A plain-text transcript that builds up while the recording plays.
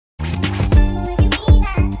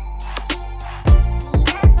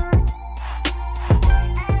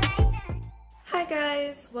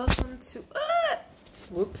welcome to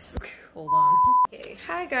whoops, hold on. Okay,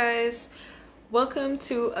 hi guys, welcome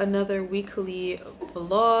to another weekly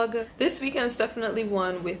vlog. This weekend's definitely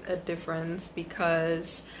one with a difference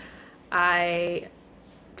because I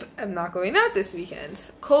am not going out this weekend.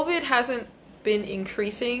 COVID hasn't been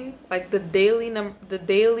increasing, like the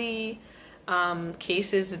daily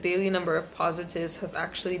cases, the daily number of positives has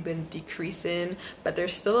actually been decreasing, but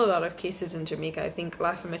there's still a lot of cases in Jamaica. I think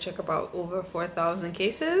last time I checked, about over 4,000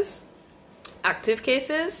 cases, active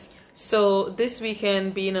cases. So this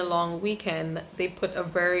weekend being a long weekend, they put a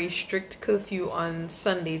very strict curfew on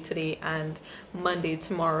Sunday today and Monday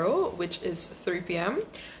tomorrow, which is 3 p.m.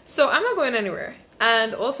 So I'm not going anywhere.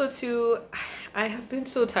 And also too, I have been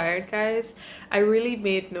so tired, guys. I really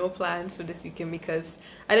made no plans for this weekend because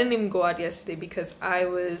I didn't even go out yesterday because I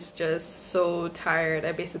was just so tired.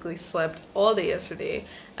 I basically slept all day yesterday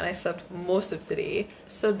and I slept most of today.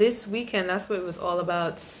 So this weekend, that's what it was all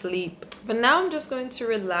about, sleep. But now I'm just going to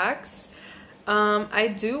relax.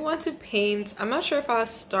 I do want to paint. I'm not sure if I'll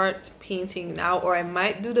start painting now or I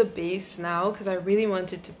might do the base now because I really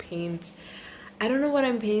wanted to paint. I don't know what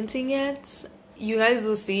I'm painting yet. You guys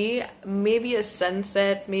will see. Maybe a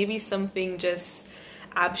sunset, maybe something just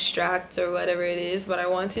abstract or whatever it is, but I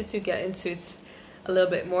wanted to get into it a little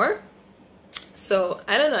bit more. So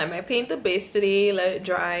I don't know, I might paint the base today, let it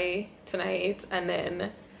dry tonight, and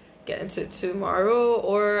then get into it tomorrow,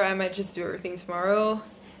 or I might just do everything tomorrow.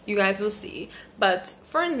 You guys will see. But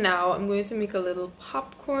for now, I'm going to make a little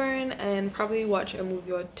popcorn and probably watch a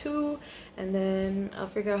movie or two, and then I'll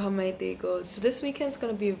figure out how my day goes. So this weekend's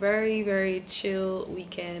gonna be a very, very chill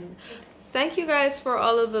weekend. Thank you guys for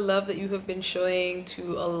all of the love that you have been showing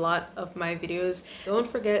to a lot of my videos. Don't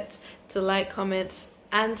forget to like, comment,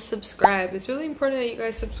 and subscribe. It's really important that you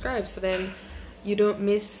guys subscribe so then you don't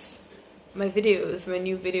miss my videos, my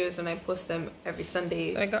new videos, and I post them every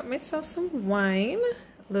Sunday. So I got myself some wine,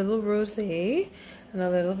 a little rosé, and a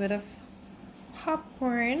little bit of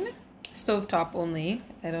popcorn. Stovetop only.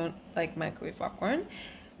 I don't like microwave popcorn.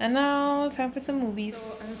 And now time for some movies.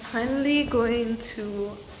 So I'm finally going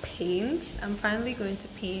to paint.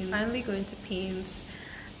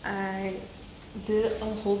 I did a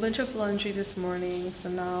whole bunch of laundry this morning, so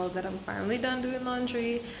now that I'm finally done doing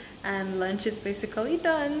laundry and lunch is basically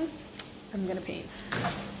done, I'm gonna paint.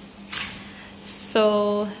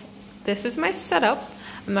 So this is my setup.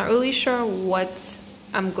 I'm not really sure what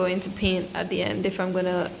I'm going to paint at the end, if I'm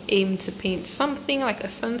gonna aim to paint something like a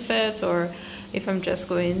sunset or if I'm just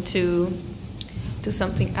going to do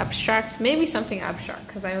something abstract. Maybe something abstract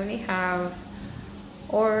because I only have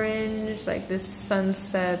orange, like this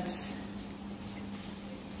sunset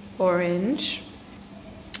orange,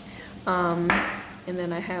 and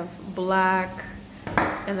then I have black,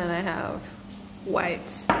 and then I have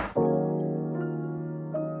white.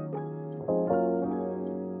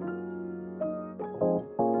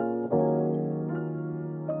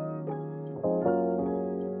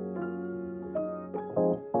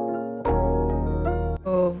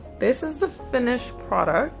 So this is the finished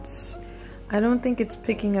product. I don't think it's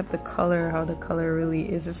picking up the color, how the color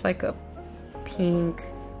really is. It's like a pink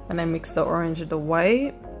when I mix the orange with the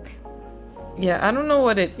white. Yeah, I don't know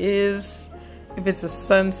what it is. If it's a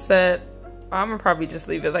sunset, I'm gonna probably just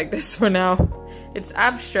leave it like this for now. It's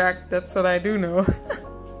abstract, that's what I do know.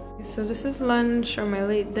 So this is lunch or my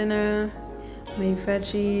late dinner. Made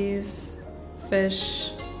veggies,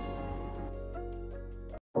 fish.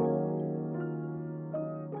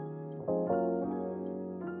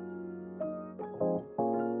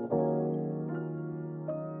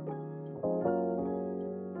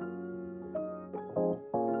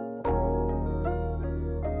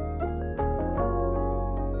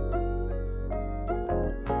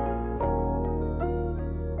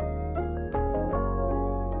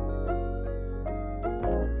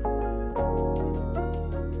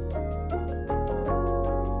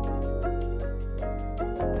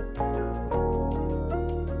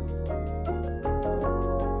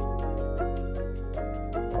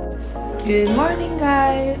 Good morning,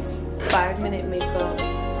 guys. 5-minute makeup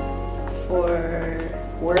for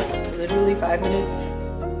work, literally 5 minutes.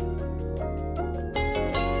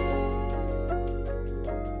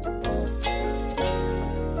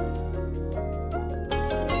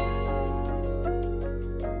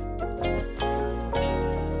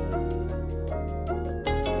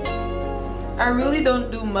 I really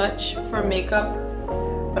don't do much for makeup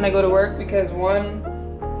when I go to work because one,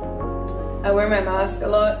 I wear my mask a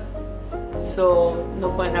lot. So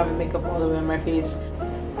no point having makeup all the way on my face.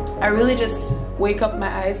 I really just wake up my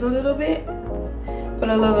eyes a little bit, put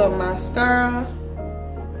a little mascara,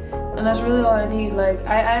 And that's really all I need. Like,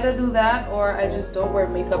 I either do that or I just don't wear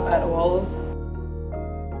makeup at all.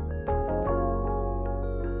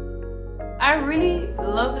 I really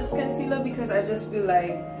love this concealer because I just feel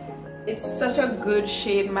like it's such a good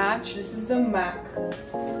shade match. This is the MAC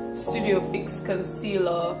Studio Fix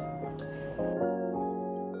Concealer.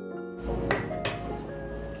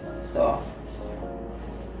 So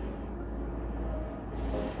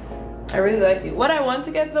I really like it. What I want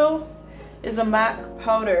to get though is a MAC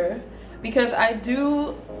powder, because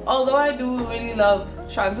although I do really love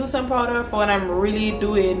translucent powder for when I'm really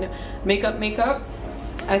doing makeup,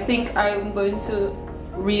 I think I'm going to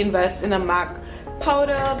reinvest in a MAC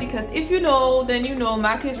powder, because if you know, then you know,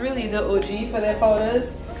 MAC is really the OG for their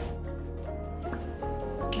powders.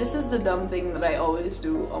 This is the dumb thing that I always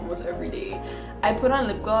do almost every day. I put on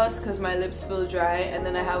lip gloss because my lips feel dry, and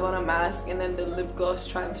then I have on a mask, and then the lip gloss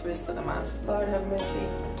transfers to the mask. Lord have mercy.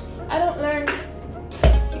 I don't learn,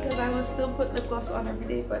 because I would still put lip gloss on every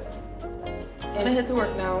day, but I'm gonna head to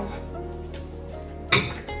work now.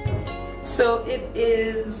 So it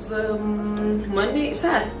is Monday.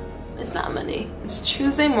 It's not Monday. It's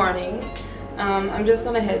Tuesday morning. I'm just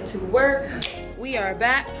gonna head to work. We are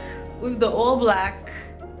back with the all black.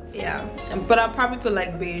 Yeah, but I'll probably put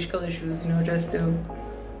like beige color shoes, you know, just to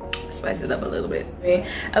spice it up a little bit. Okay,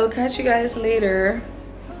 I will catch you guys later.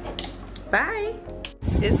 Bye.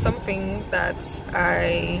 This is something that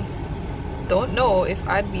I don't know if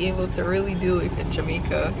I'd be able to really do if in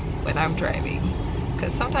Jamaica when I'm driving.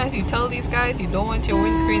 Because sometimes you tell these guys you don't want your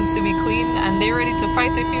windscreen to be clean and they're ready to fight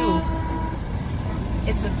with you.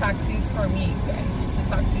 It's the taxis for me, guys. The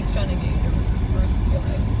taxis trying to get you the risk of your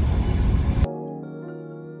life.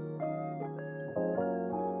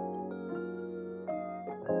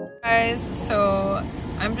 Guys, so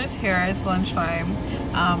I'm just here. It's lunchtime.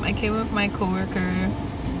 I came with my coworker.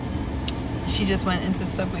 She just went into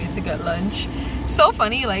Subway to get lunch. So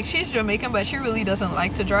funny, like, she's Jamaican, but she really doesn't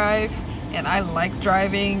like to drive, and I like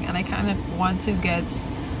driving, and I kind of want to get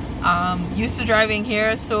used to driving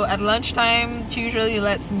here. So at lunchtime she usually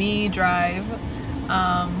lets me drive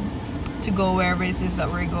to go wherever it is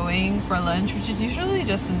that we're going for lunch, which is usually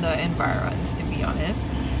just in the environs, to be honest.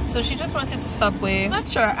 So she just went into Subway. I'm not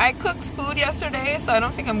sure. I cooked food yesterday, so I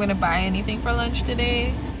don't think I'm gonna buy anything for lunch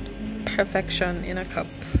today. Perfection in a cup.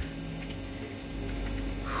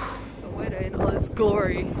 The weather in all its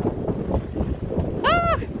glory.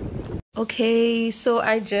 Ah! Okay, so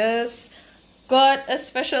I just got a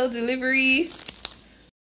special delivery.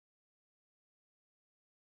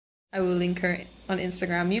 I will link her on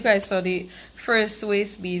Instagram. You guys saw the first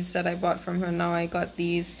waist beads that I bought from her. Now I got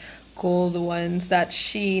these gold ones that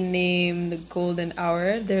she named the golden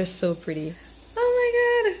hour. They're so pretty. Oh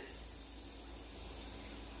my god,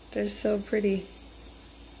 they're so pretty.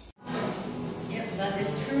 Yep, that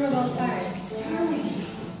is true about Paris.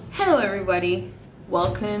 Hello everybody,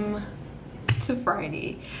 welcome to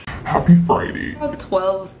Friday. Happy Friday. About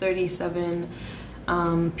 12:37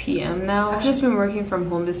 p.m. now. I've just been working from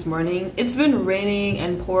home this morning. It's been raining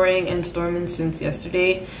and pouring and storming since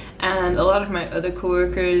yesterday, and a lot of my other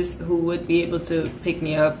coworkers who would be able to pick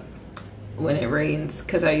me up when it rains,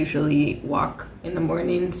 because I usually walk in the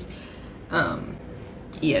mornings,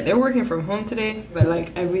 yeah, they're working from home today. But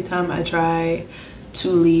like every time I try to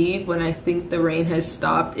leave, when I think the rain has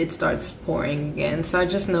stopped, it starts pouring again. So I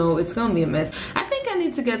just know it's gonna be a mess. I think I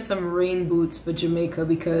need to get some rain boots for Jamaica,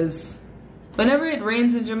 because whenever it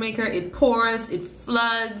rains in Jamaica, it pours, it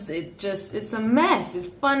floods, it's a mess.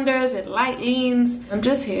 It thunders, it lightens. I'm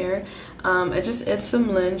just here. I just ate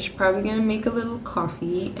some lunch, probably gonna make a little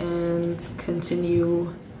coffee and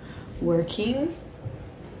continue working.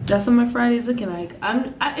 That's what my Friday is looking like.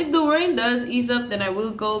 If the rain does ease up, then I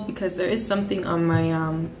will go, because there is something on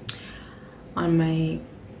my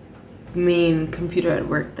main computer at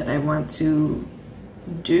work that I want to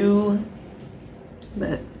do.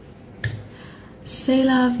 But c'est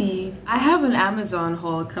la vie. I have an Amazon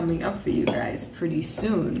haul coming up for you guys pretty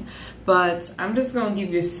soon, but I'm just gonna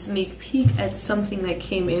give you a sneak peek at something that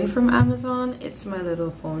came in from Amazon. It's my little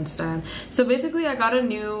phone stand. So basically I got a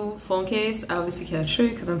new phone case. I obviously can't show you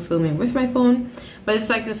because I'm filming with my phone, but it's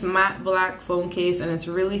like this matte black phone case, and it's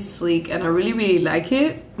really sleek, and I really like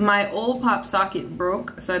it. My old pop socket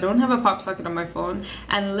broke, so I don't have a pop socket on my phone,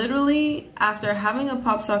 and literally after having a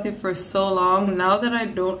pop socket for so long, now that I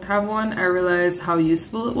don't have one, I realize how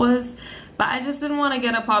useful it was. But I just didn't want to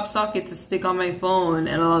get a pop socket to stick on my phone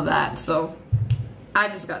and all of that, so I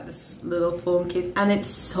just got this little phone case, and it's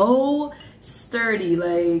so sturdy.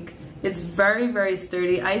 Like, it's very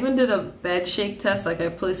sturdy. I even did a bed shake test. Like, I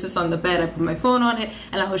placed this on the bed, I put my phone on it,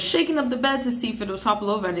 and I was shaking up the bed to see if it would topple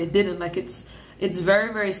over, and it didn't. Like, it's It's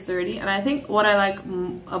very, very sturdy, and I think what I like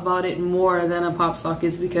about it more than a pop sock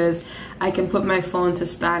is because I can put my phone to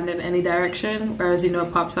stand in any direction, whereas, you know, a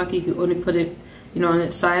pop sock you can only put it, you know, on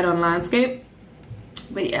its side on landscape.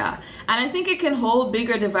 But yeah, and I think it can hold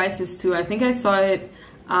bigger devices too. I think I saw it,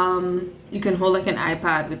 you can hold like an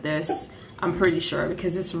iPad with this, I'm pretty sure,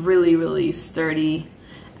 because it's really, really sturdy,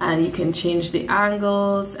 and you can change the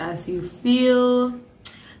angles as you feel.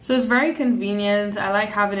 So it's very convenient. I like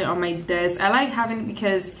having it on my desk. I like having it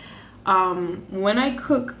because when I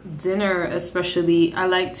cook dinner especially, I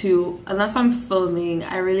like to, unless I'm filming,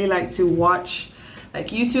 I really like to watch like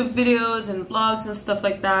YouTube videos and vlogs and stuff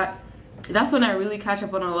like that. That's when I really catch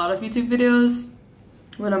up on a lot of YouTube videos,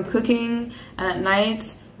 when I'm cooking and at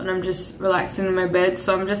night when I'm just relaxing in my bed.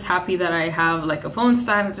 So I'm just happy that I have like a phone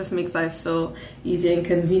stand. It just makes life so easy and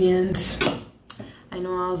convenient. I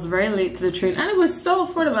know I was very late to the train, and it was so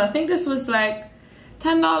affordable. I think this was like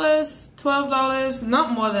 $10, $12,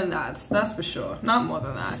 not more than that. That's for sure, not more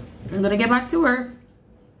than that. I'm gonna get back to work,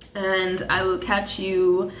 and I will catch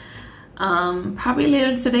you probably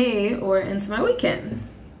later today or into my weekend.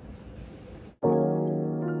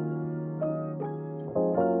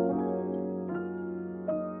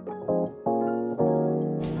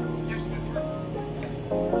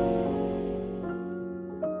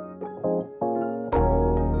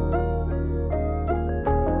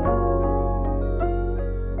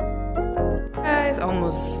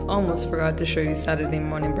 Almost forgot to show you Saturday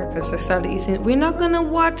morning breakfast. I started eating. We're not gonna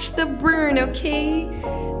watch the burn, okay?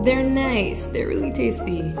 They're nice. They're really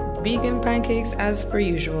tasty. Vegan pancakes as per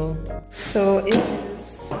usual. So it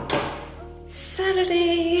is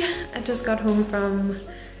Saturday. I just got home from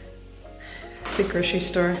the grocery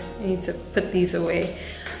store. I need to put these away.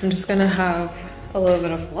 I'm just gonna have a little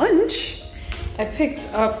bit of lunch. I picked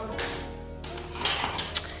up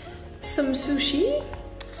some sushi,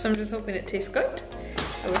 so I'm just hoping it tastes good.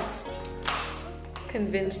 I was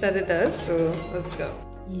convinced that it does, so let's go.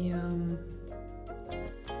 Yum.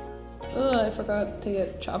 Oh, I forgot to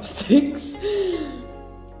get chopsticks.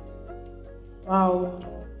 Wow.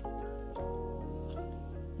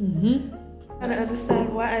 I don't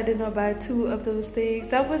understand why I did not buy 2 of those things.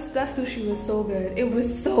 That sushi was so good. It was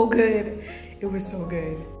so good. It was so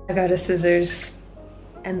good. I got a scissors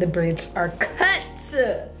and the braids are cut.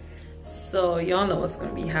 So y'all know what's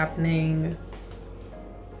gonna be happening.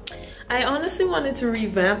 I honestly wanted to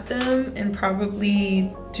revamp them and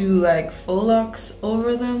probably do like full locks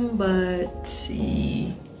over them, but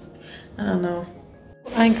I don't know.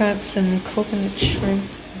 I got some coconut shrimp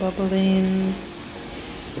bubbling,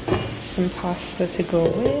 some pasta to go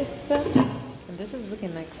with, and this is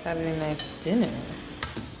looking like Saturday night's dinner.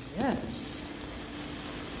 Yes.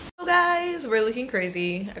 So guys, we're looking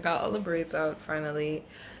crazy. I got all the braids out finally,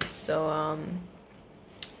 so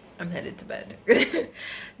I'm headed to bed.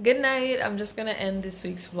 Good night. I'm just gonna end this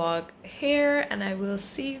week's vlog here, and I will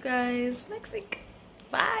see you guys next week.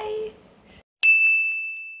 Bye.